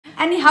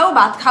Any how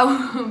भात खाऊ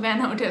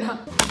बिहान उठेर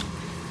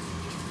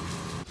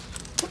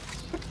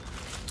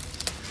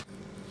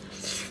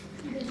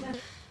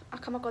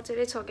आँखामा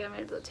कचेरै छ क्या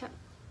मेरो त छ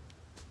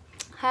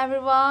Hi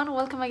everyone,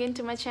 welcome again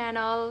to my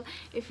channel.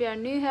 If you are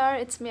new here,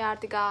 it's me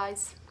Aarati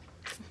guys.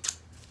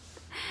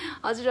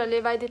 हजुरहरुले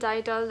by the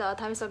title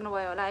थाहा पाइसक्नु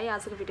भयो होला है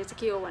आजको भिडियो चाहिँ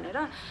के हो भनेर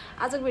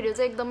आजको भिडियो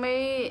चाहिँ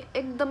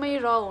एकदमै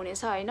र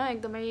हुनेछ हैन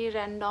एकदमै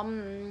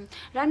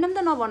र्यान्डम त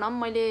नभनम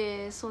मैले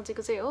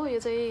सोचेको चाहिँ हो यो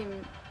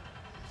चाहिँ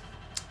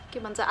के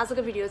भन्छ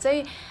आजको भिडियो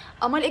चाहिँ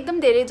मैले एकदम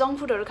धेरै जंक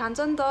फुडहरु खान्छ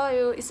नि त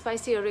यो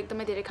स्पाइसीहरु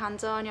एकदमै धेरै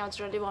खान्छ अनि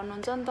हजुरहरुले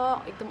भन्नुहुन्छ नि त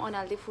एकदम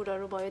अनहेल्दी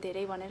फुडहरु भयो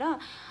धेरै भनेर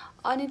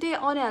अनि त्यही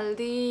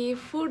अनहेल्दी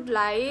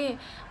फुडलाई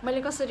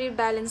मैले कसरी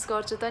ब्यालेन्स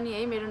गर्छु त नि है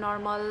मेरो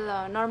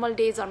नर्मल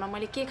डेजहरुमा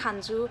मैले के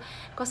खान्छु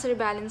कसरी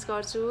ब्यालेन्स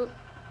गर्छु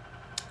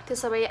त्यो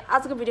सबै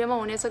आजको भिडियोमा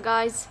हुनेछ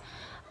गाइज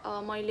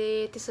मैले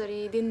त्यसरी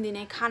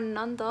दिनदिनै खान्न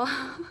नि त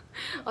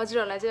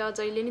हजुरहरुलाई चाहिँ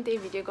अझैले नि त्यही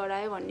भिडियो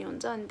गरायो भन्ने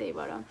हुन्छ अनि त्यही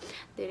भएर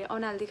धेरै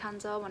अनहेल्दी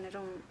खान्छ भनेर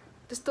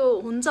त्यस्तो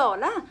हुन्छ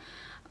होला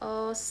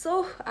सो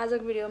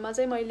आजको भिडियोमा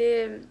चाहिँ मैले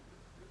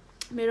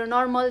मेरो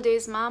नर्मल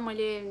डेजमा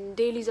मैले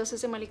डेली जस्तो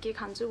चाहिँ मैले के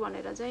खान्छु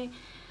भनेर चाहिँ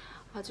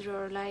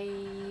हजुरहरुलाई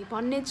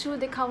भन्ने छु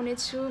देखाउने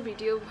छु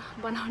भिडियो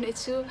बनाउने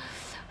छु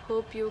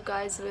hope you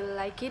guys will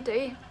like it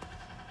है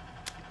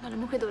मलाई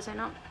मुखै धो छैन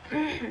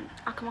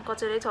आँखामा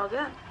कचेरै छ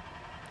क्या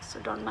so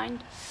don't mind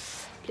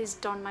please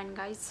don't mind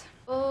guys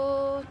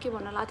के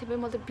भन्न लाग्थेँ भाइ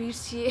मैले त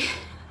बिर्सिएँ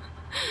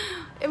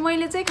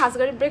मैले चाहिँ खास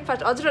गरी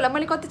ब्रेकफास्ट हजुरहरुलाई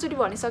मैले कतिचोटि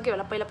भनिसकेँ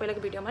होला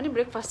पहिलाको भिडियोमा नि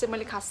ब्रेकफास्ट चाहिँ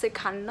मैले खासै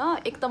खान्न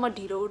एक त म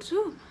ढिलो उठ्छु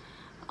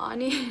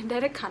अनि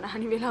डाइरेक्ट खाना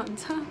खाने बेला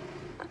हुन्छ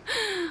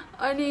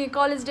अनि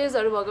कलेज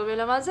डेजहरु भएको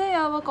बेलामा चाहिँ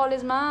अब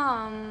कलेजमा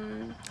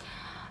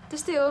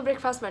त्यस्तै हो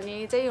ब्रेकफास्ट भन्ने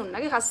चाहिँ हुन्न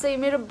के खासै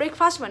मेरो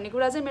ब्रेकफास्ट भन्ने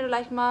कुरा चाहिँ मेरो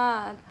लाइफमा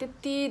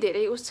त्यति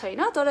धेरै उस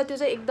छैन तर त्यो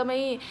चाहिँ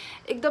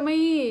एकदमै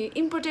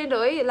इम्पोर्टेन्ट हो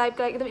है लाइफको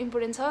लागि एकदम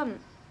इम्पोर्टेन्ट छ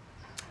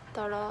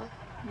तर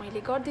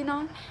मैले गर्दिन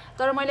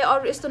तर मैले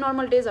अरु यस्तो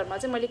नर्मल डेजहरुमा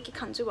चाहिँ मैले के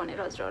खान्छु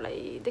भनेर हजुरहरुलाई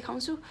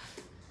देखाउँछु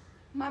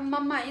My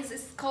mama is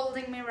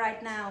scolding me right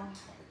now.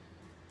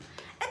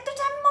 यत्रो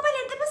टाइम मोबाइल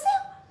हेर्दै बस्यो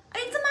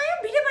एकदम आयो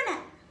भिडियो बना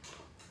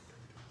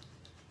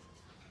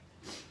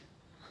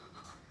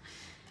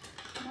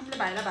मम्मीले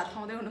भाइलाई भात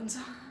खुवाउँदै हुनुहुन्छ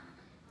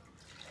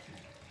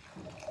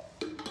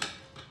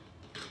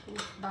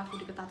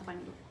बाफुटीको तातो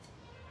पानी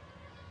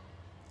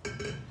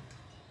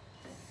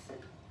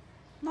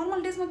नर्मल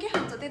डेजमा के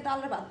खान्छ त्यही दाल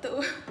र भात त हो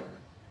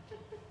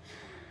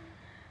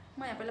म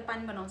यहाँ पहिला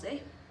पानी बनाउँछु है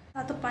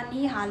तातो पानी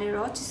हालेर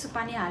चिसो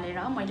पानी हालेर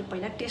मैले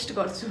पहिला टेस्ट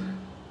गर्छु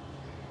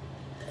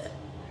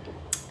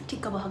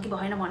ठिक्क भयो कि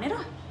भएन भनेर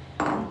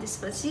अनि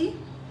त्यसपछि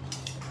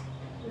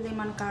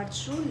लेमन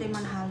काट्छु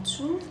लेमन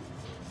हाल्छु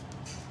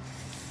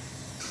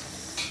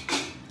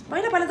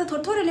पहिला त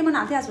थोरै लेमन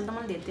हाल्थे आजकल त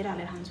मैले धेरै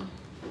हालेर खान्छु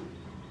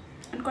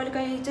अनि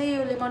कहिलेकाहीँ चाहिँ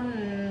यो लेमन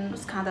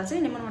खाँदा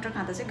चाहिँ लेमन वाटर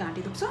खाँदा चाहिँ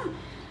घाँटी दुख्छ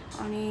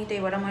अनि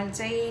त्यही भएर मैले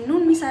चाहिँ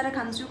नुन मिसाएर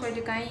खान्छु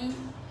कहिलेकाहीँ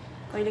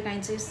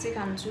चाहिँ यसै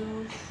खान्छु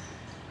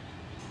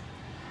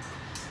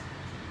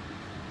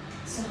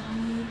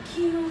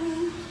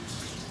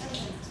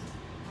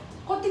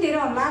कति धेरै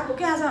हल्ला आएको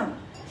क्या आज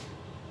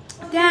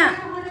त्यहाँ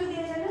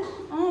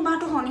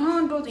बाटो खने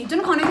हिजो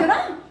नि खने थियो र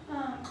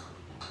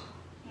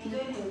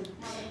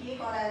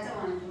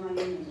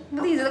म त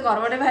हिजो त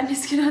घरबाट बाहिर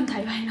निस्किन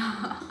थाहै भएन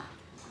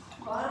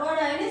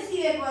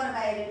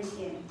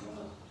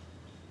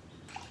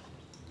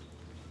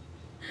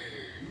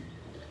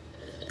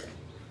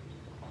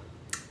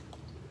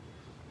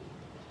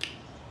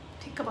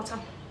ठिक्क पर्छ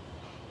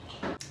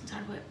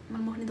झाड भयो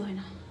मलाई मुख नि धोएन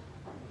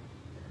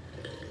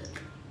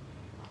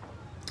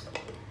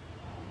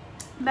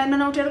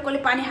बिहान उठेर कसले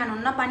पानी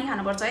खानुहुन्न पानी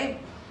खानुपर्छ है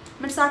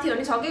मेरो साथीहरु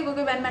नि छ के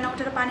कोही बिहान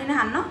उठेर पानी नै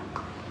खान्न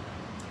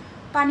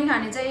पानी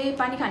खाने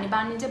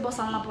बानी चाहिँ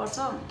बसाल्न पर्छ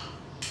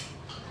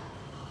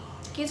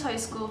के छ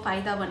यसको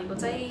फाइदा भनेको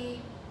चाहिँ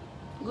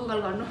गुगल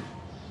गर्नु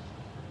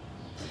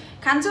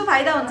खान्छु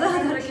फाइदा हुन्छ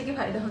तर के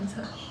फाइदा हुन्छ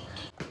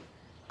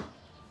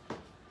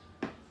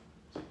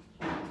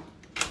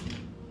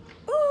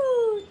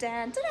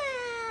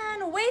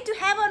way to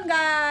heaven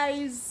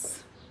guys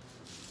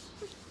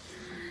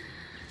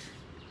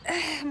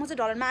म चाहिँ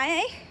ढलनमा आएँ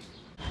है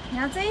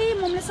यहाँ चाहिँ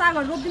मम्मीले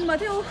सागहरु रोप्दिनु भएको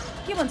थियो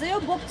के भन्छ यो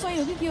बोक्चोइ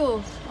हो कि के हो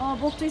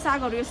बोक्चोइ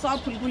सागहरु यो सब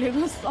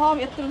फुलफुलेको सब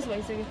यत्रो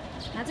भइसक्यो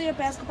यहाँ चाहिँ यो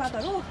प्याजको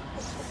पातहरु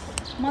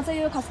म चाहिँ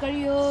यो खास गरी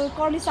यो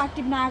कर्ली साग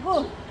टिप्न आएको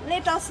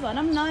लेटस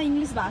भनौँ न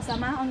इङ्ग्लिस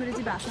भाषामा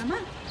अङ्ग्रेजी भाषामा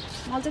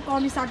म चाहिँ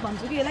कर्ली साग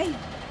भन्छु कि यसलाई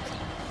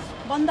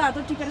बन्दाहरु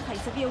त टिपेर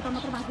खाइसक्यो एउटा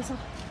मात्र बाँकी छ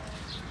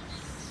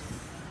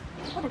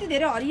कति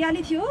धेरै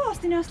हरियाली थियो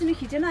अस्ति नै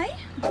खिचेन है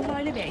बल्ल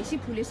अहिले भ्याइसी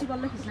फुलेसी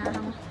बल्ल खिच्न आएर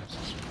म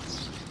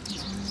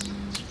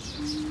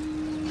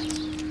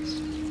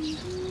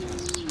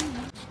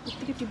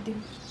यतिकै टिप्दिउँ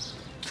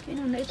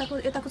किनभने यताको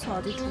छ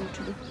अझै ठुलो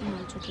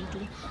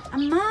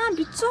आम्मा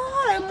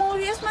बिचरा म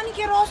यसमा नि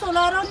के रस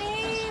होला र नि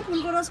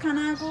फुलको रस खान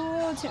आएको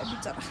छ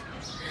बिचरा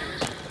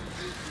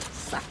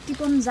साक्टी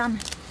पनि जाम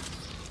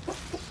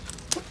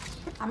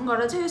हाम्रो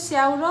घरमा चाहिँ यो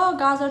स्याउ र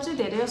गाजर चाहिँ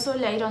धेरै जस्तो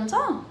ल्याइरहन्छ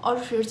अरू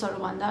फ्रुट्सहरु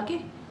भन्दा के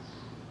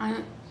अनि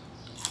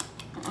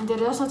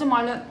धेरै जस्तो चाहिँ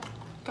मैले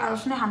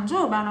क्यारोट्स नै खान्छु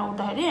बिहान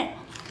उठ्दाखेरि।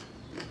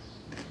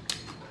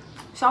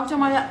 साग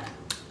चाहिँ मैले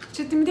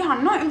चित्ती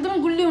खान्न, एकदमै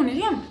गुलियो हुने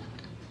कि,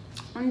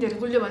 अनि धेरै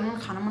गुलियो भने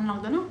मलाई खान मन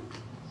लाग्दैन।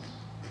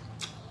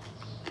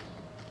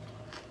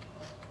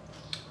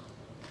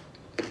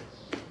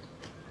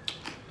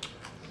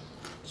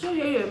 सो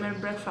यही हो मेरो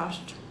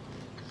ब्रेकफास्ट।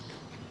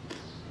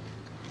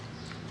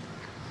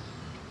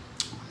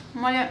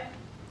 मैले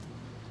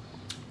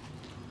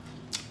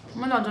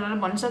हजुरहरूलाई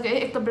भनिसकेँ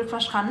एक त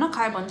ब्रेकफास्ट खान्न,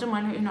 खायो भने चाहिँ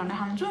मैले यिनीहरूलाई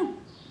खान्छु।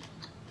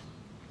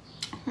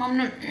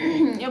 मम्मीले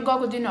यो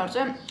गएको दिनहरू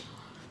चाहिँ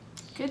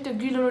के त्यो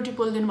गिलो रोटी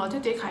पोलिदिनु भएको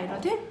थियो, त्यही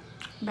खाइरहेको थिएँ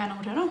बिहान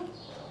उठेर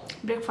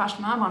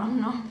ब्रेकफास्टमा भनौँ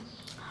न।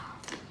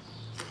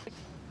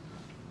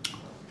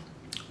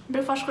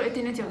 ब्रेकफास्टको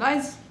यति नै थियो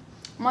गाइज।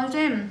 मैले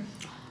चाहिँ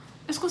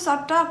यसको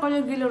सट्टा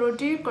कहिले गिलो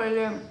रोटी,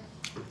 कहिले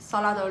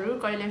सलादहरू,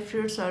 कहिले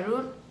फ्रुट्सहरू,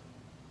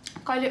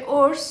 कहिले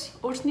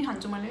ओट्स नि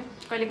खान्छु मैले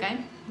कहिले काहीँ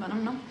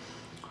भनौँ न।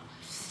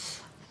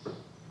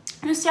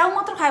 यो स्याउ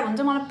मात्र खायो भने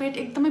चाहिँ मलाई पेट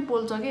एकदमै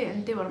पोल्छ कि,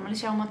 अनि त्यही भएर मैले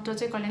स्याउ मात्र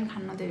चाहिँ कहिले पनि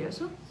खान्न धेरै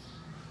जसो।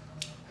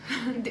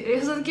 धेरै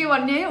जसो के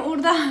भन्ने है,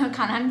 उठ्दा खाना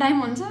खाने टाइम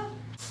हुन्छ।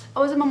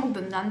 अब चाहिँ म मुख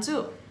धुन जान्छु,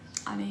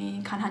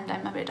 अनि खाना खाने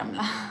टाइममा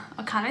भेटौँला।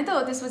 खानै त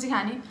हो त्यसपछि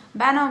खाने।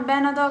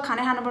 बिहान त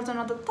खानै खानुपर्छ,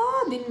 न त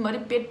दिनभरि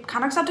पेट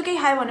खानाको सट्टै केही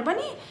खायो भने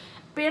पनि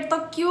पेट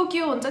त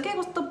के हुन्छ के,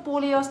 कस्तो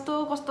पोले जस्तो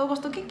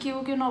कस्तो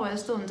के नभए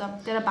जस्तो हुन्छ।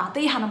 त्यही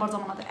भातै खानुपर्छ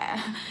मलाई त।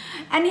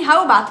 एनी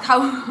हाउ भात खाऊ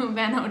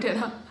बिहान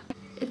उठेर।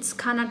 इट्स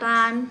खाना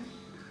टाइम।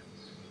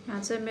 यहाँ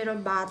चाहिँ मेरो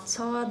भात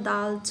छ,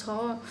 दाल छ,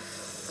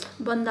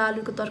 बन्दा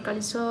आलुको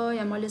तरकारी छ,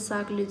 यहाँ मैले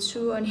साग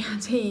लिन्छु, अनि यहाँ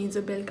चाहिँ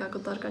हिजो बेलुकाको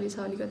तरकारी छ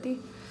अलिकति।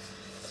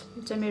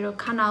 यो चाहिँ मेरो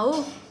खाना हो।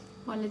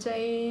 मैले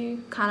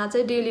चाहिँ खाना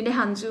चाहिँ डेली नै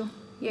खान्छु,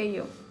 यही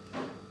हो।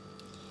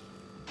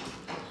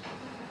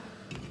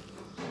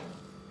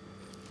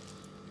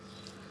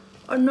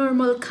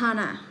 नर्मल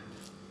खाना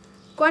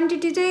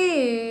क्वान्टिटी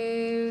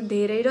चाहिँ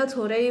धेरै र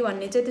थोरै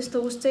भन्ने चाहिँ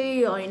त्यस्तो उस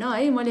चाहिँ होइन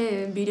है।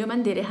 मैले भिडियोमा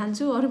पनि धेरै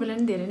खान्छु, अरू बेला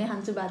पनि धेरै नै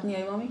खान्छु भात नि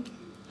है मम्मी।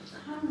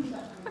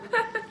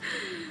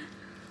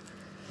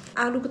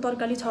 आलुको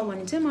तरकारी छ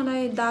भने चाहिँ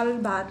मलाई दाल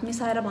भात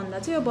मिसाएर भन्दा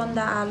चाहिँ यो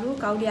बन्दा आलु,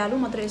 काउली आलु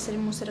मात्र यसरी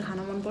मुसेर खान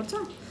मनपर्छ।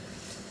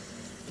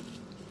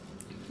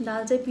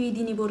 दाल चाहिँ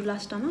पिदिने बरु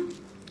लास्टमा।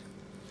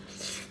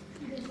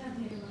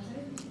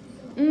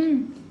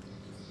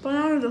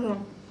 बनाएर जस्तो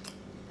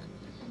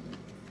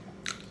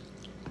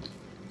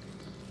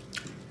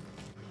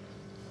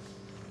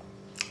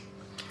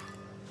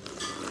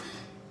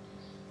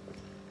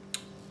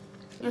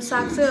यो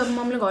साग चाहिँ अब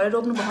मम्मीले घरै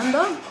रोप्नु भयो नि त,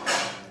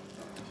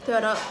 त्यही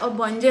भएर अब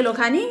भन्जेलो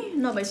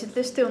खाने नभएपछि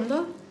त्यस्तै हो नि त,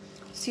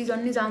 सिजन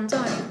नै जान्छ।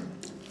 अनि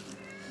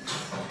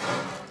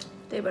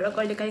त्यही भएर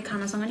कहिलेकाहीँ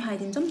खानासँग नि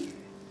खाइदिन्छौँ।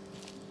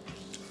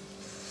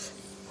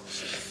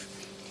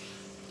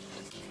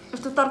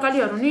 यस्तो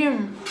तरकारीहरू नि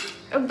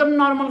एकदम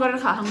नर्मल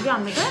गरेर खान्छौँ कि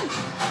हामीले चाहिँ,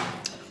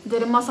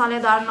 धेरै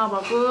मसालेदार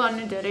नभएको,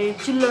 अनि धेरै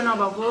चिल्लो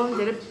नभएको,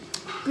 धेरै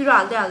पिरो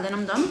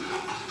हाल्दैनौँ झन्।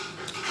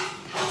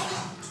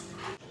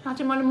 यहाँ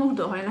चाहिँ मैले मुख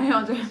धोएन है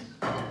अझै,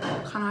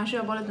 खाना खाएपछि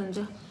अबले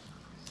धुन्छु।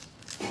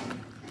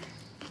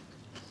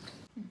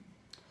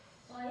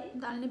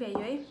 दाल नै भ्यायो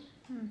है।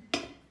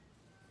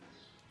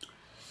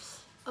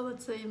 अब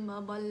चाहिँ म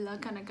बल्ल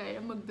खाना खाएर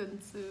मुख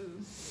धुन्छु।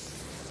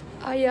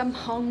 I am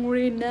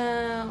hungry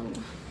now.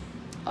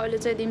 अहिले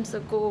चाहिँ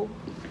दिउँसोको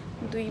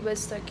 2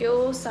 बजिसक्यो,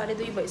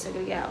 2:30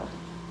 भइसक्यो क्या हो।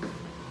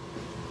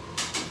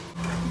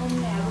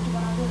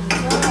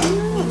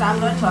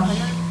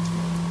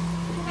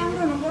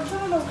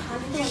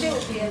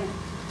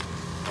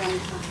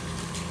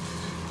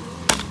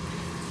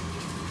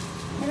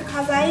 मेरो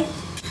खाजा है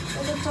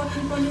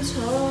चटनी पनि छ,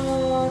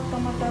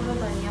 टमाटर र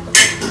धनियाँको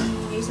चटनी,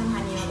 यहीसँग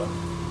खाने। अब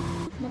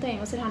म त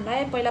यहाँ बसेर खाँदा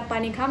है, पहिला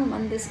पानी खाम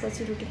अनि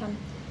त्यसपछि रोटी खाम।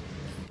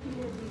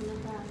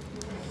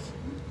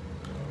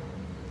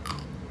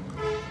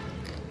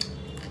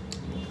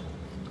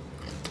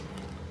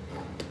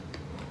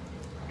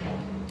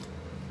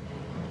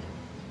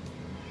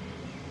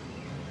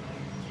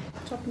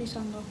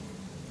 चटनीसँग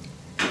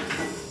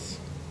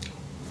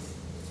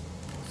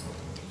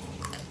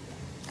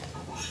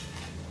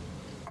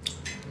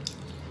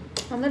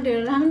अन्त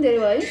ढेँडो खानु धेरै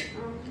भयो है।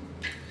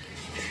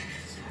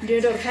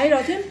 ढेँडोहरू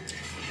खाइरहेको थियौँ,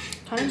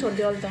 खानु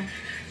छोडिदियो अहिले त।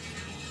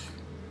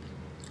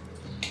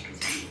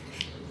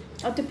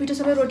 अब त्यो पिठो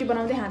सबै रोटी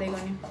बनाउँदै खाँदै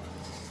गर्ने।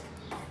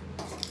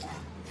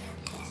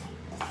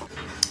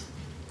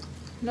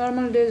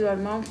 नर्मल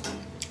डेजहरूमा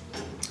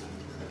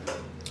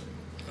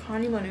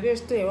खाने भनेको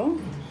यस्तै हो।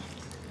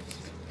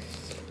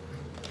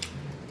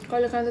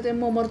 कहिलेकाहीँ त त्यो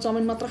मोमो र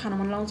चाउमिन मात्र खान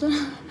मन लाग्छ।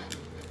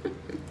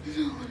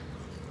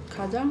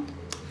 खाजा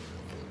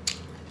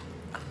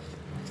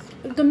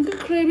एकदम के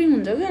क्रेभिङ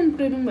हुन्छ क्या, अनि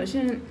क्रेभिङ भएपछि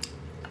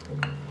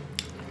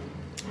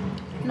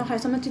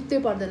नखाएसम्म चित्तै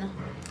पर्दैन।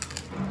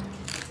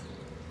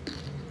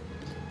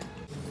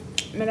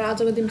 मेरो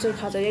आजको दिउँसोको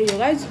खाजा यही हो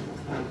गाइज।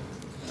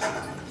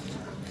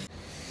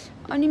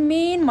 अनि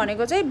मेन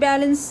भनेको चाहिँ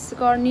ब्यालेन्स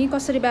गर्ने,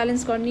 कसरी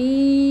ब्यालेन्स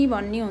गर्ने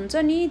भन्ने हुन्छ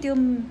नि, त्यो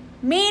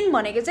मेन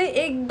भनेको चाहिँ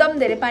एकदम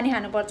धेरै पानी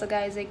खानुपर्छ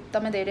गाइज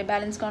एकदमै धेरै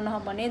ब्यालेन्स गर्न हो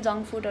भने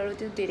जङ्क फुडहरू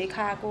त्यो धेरै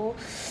खाएको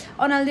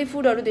अनहेल्दी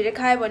फुडहरू धेरै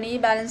खायो भने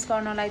ब्यालेन्स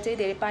गर्नलाई चाहिँ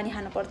धेरै पानी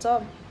खानुपर्छ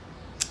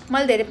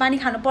मैले धेरै पानी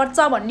खानुपर्छ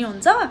भन्ने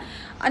हुन्छ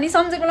अनि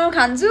सम्झेको बेलामा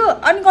खान्छु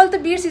अनि कहिले त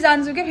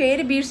बिर्सिजान्छु के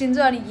फेरि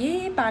बिर्सिन्छु अनि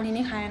पानी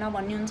नै खाएन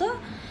भन्ने हुन्छ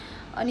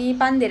अनि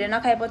पानी धेरै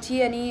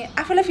नखाएपछि अनि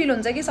आफूलाई फिल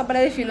हुन्छ कि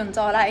सबैलाई फिल हुन्छ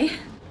होला है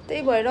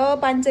त्यही भएर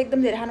पानी चाहिँ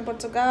एकदम धेरै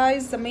खानुपर्छ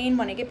गाइज मेन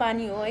भनेकै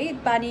पानी हो है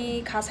पानी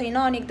खाएको छैन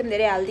अनि एकदम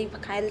धेरै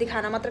हेल्दी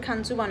खाना मात्र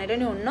खान्छु भनेर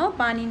नि हुन्न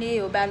पानी नै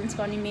हो ब्यालेन्स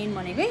गर्ने मेन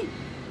भनेकै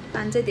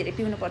पानी चाहिँ धेरै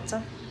पिउनुपर्छ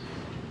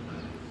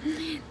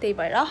त्यही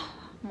भएर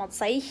म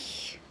चाहिँ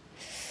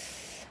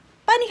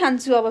पानी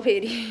खान्छु अब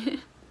फेरि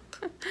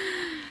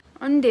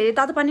अनि धेरै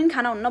तातो पानी पनि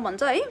खान हुन्न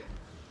भन्छ है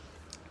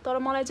तर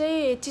मलाई चाहिँ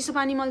चिसो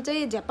पानी मैले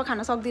चाहिँ झ्याप्प खान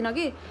सक्दिनँ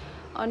कि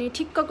अनि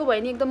ठिक्कको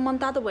भयो नि एकदम मन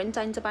तातो भयो नि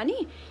चाहिन्छ पानी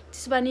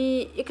चिसो पानी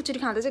एकैचोटि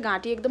खाँदा चाहिँ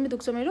घाँटी एकदमै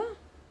दुख्छ मेरो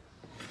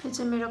यो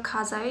चाहिँ मेरो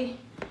खाजा है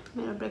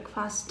मेरो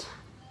ब्रेकफास्ट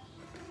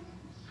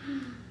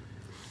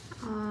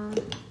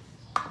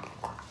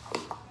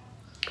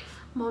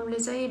मम्मीले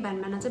चाहिँ बिहान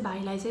बिहान चाहिँ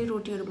भाइलाई चाहिँ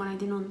रोटीहरू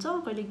बनाइदिनुहुन्छ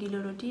कहिले गिलो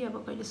रोटी अब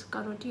कहिले सुक्खा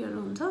रोटीहरू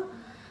हुन्छ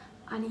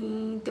अनि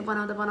त्यो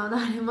बनाउँदा बनाउँदा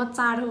अनि म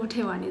चाँडो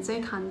उठ्यो भने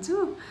चाहिँ खान्छु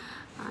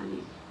अनि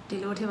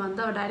ढिलो उठ्यो भने त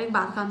डाइरेक्ट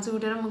भात खान्छु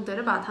उठेर मुख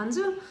धोएर भात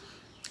खान्छु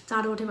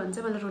चाँडो उठ्यो भने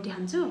चाहिँ मैले रोटी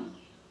खान्छु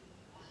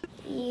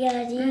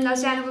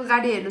सानोको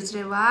गाडी हेर्नुहोस्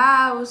रे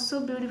वाउ सो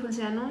ब्युटिफुल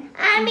सानो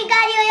आर्मी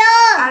गाडी हो यो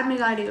आर्मी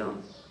गाडी हो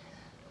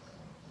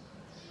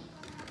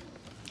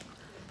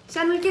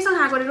सानो केसँग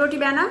खाएको रे रोटी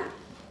बिहान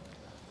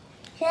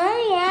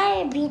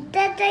भित्र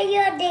त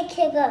यो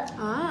देखेको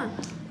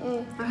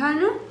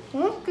खानु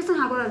केसँग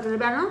खाएको रे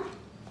बिहान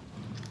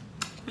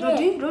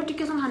रोटी रोटी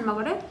केसँग खानु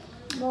भएको रे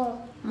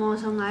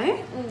मसँग है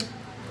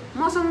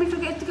मसँग मिठो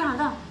के यतिकै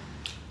खाँदा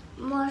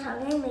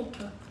मसँगै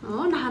मिठो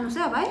हो नखानुहोस्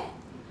है भाइ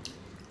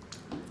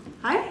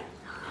है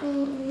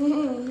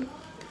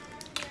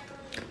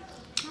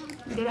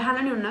धेरै खाना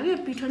नि हुन्न कि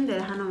पिठो नि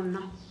धेरै खाना हुन्न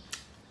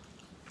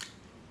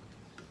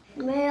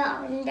मेरो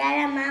अन्डा र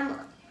माम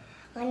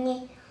अनि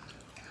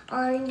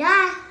अन्डा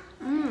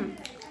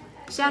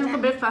सानोको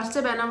ब्रेकफास्ट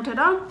चाहिँ बिहान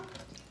उठेर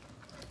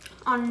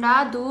अन्डा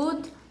दुध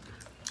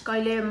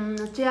कहिले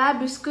चिया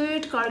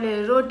बिस्कुट कहिले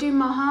रोटी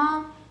मह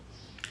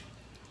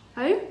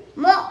है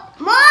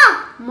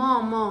म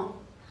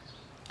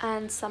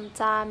and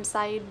sometimes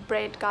I eat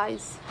bread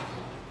guys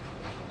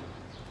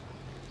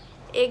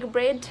egg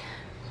bread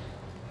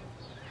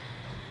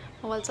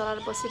mobile चलाएर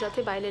बसिरहेको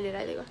थिएँ भाइले लिएर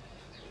आइदिएको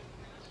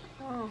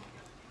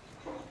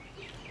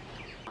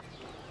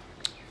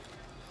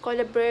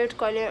कहिले ब्रेड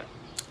कहिले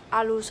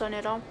आलु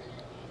सनेर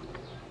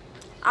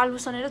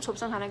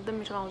छोप्सँग खान एकदम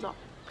मिठो आउँछ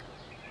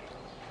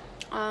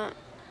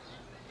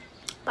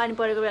पानी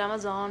परेको बेलामा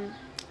झन्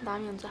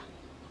दामी हुन्छ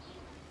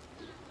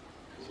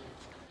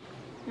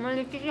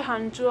मैले के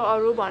खान्छु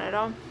अरू भनेर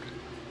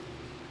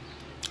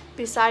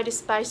बिसाइड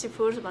स्पाइसी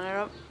फुड्स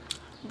भनेर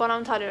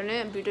बनाउन थाल्यो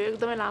भने भिडियो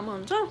एकदमै लामो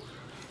हुन्छ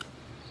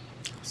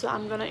सो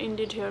आम गना एन्ड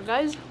इट हियर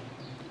गाइज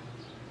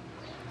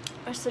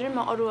यसरी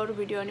म अरू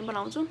भिडियो पनि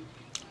बनाउँछु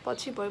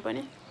पछि भयो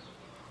पनि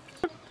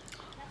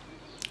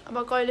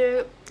अब कहिले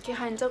के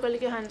खाइन्छ कहिले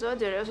के खान्छ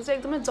धेरै जस्तो चाहिँ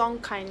एकदमै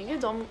जङ्क खाइने कि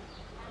जङ्क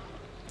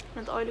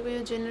अन्त अहिलेको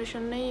यो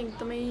जेनेरेसन नै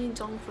एकदमै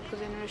जङ्क फुडको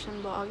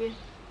जेनेरेसन भयो कि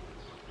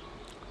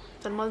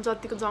झन् मैले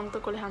जतिको जङ्क त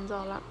कसले खान्छ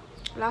होला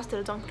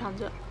लास्टहरू जङ्क फुड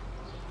खान्छ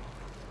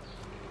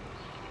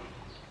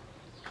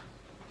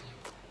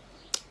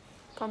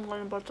कम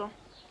गर्नुपर्छ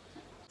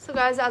सो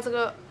गाइज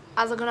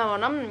आजको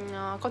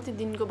नभनौँ कति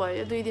दिनको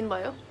भयो 2 दिन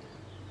भयो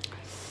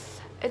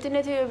यति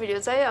नै थियो यो भिडियो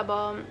चाहिँ अब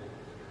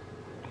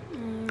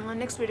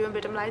नेक्स्ट भिडियोमा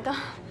भेटौँला है त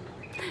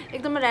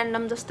एकदमै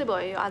ऱ्यान्डम जस्तै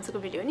भयो आजको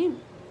भिडियो नि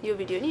यो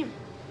भिडियो नि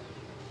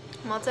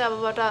म चाहिँ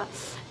अबबाट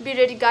बी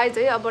रेडी गाइज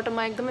है अबबाट म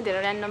एकदमै धेरै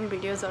ऱ्यान्डम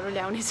भिडियोजहरू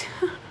ल्याउने छु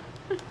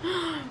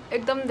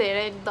एकदम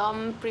धेरै एकदम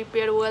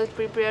वेल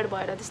प्रिपेयर्ड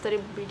भएर त्यसरी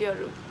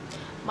भिडियोहरू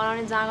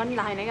बनाउने जाँगर नि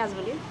लागेन कि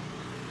आजभोलि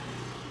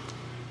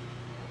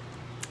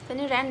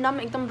त्यहाँदेखि ऱ्यान्डम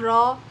एकदम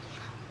र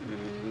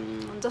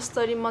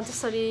जसरी म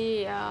जसरी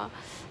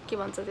के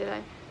भन्छ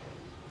त्यसलाई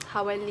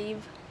how I leave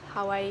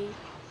how I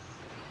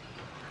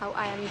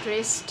am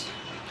dressed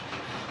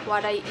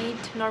what I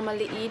it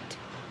normally it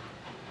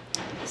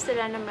यस्तै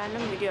ऱ्यान्डम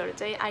भिडियोहरू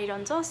चाहिँ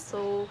आइरहन्छ सो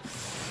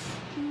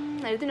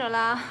हेरिदिनु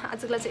होला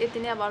आजको लागि चाहिँ यति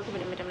नै अब अर्को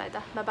भिडियो भेटौँला है त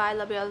by by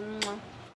love you all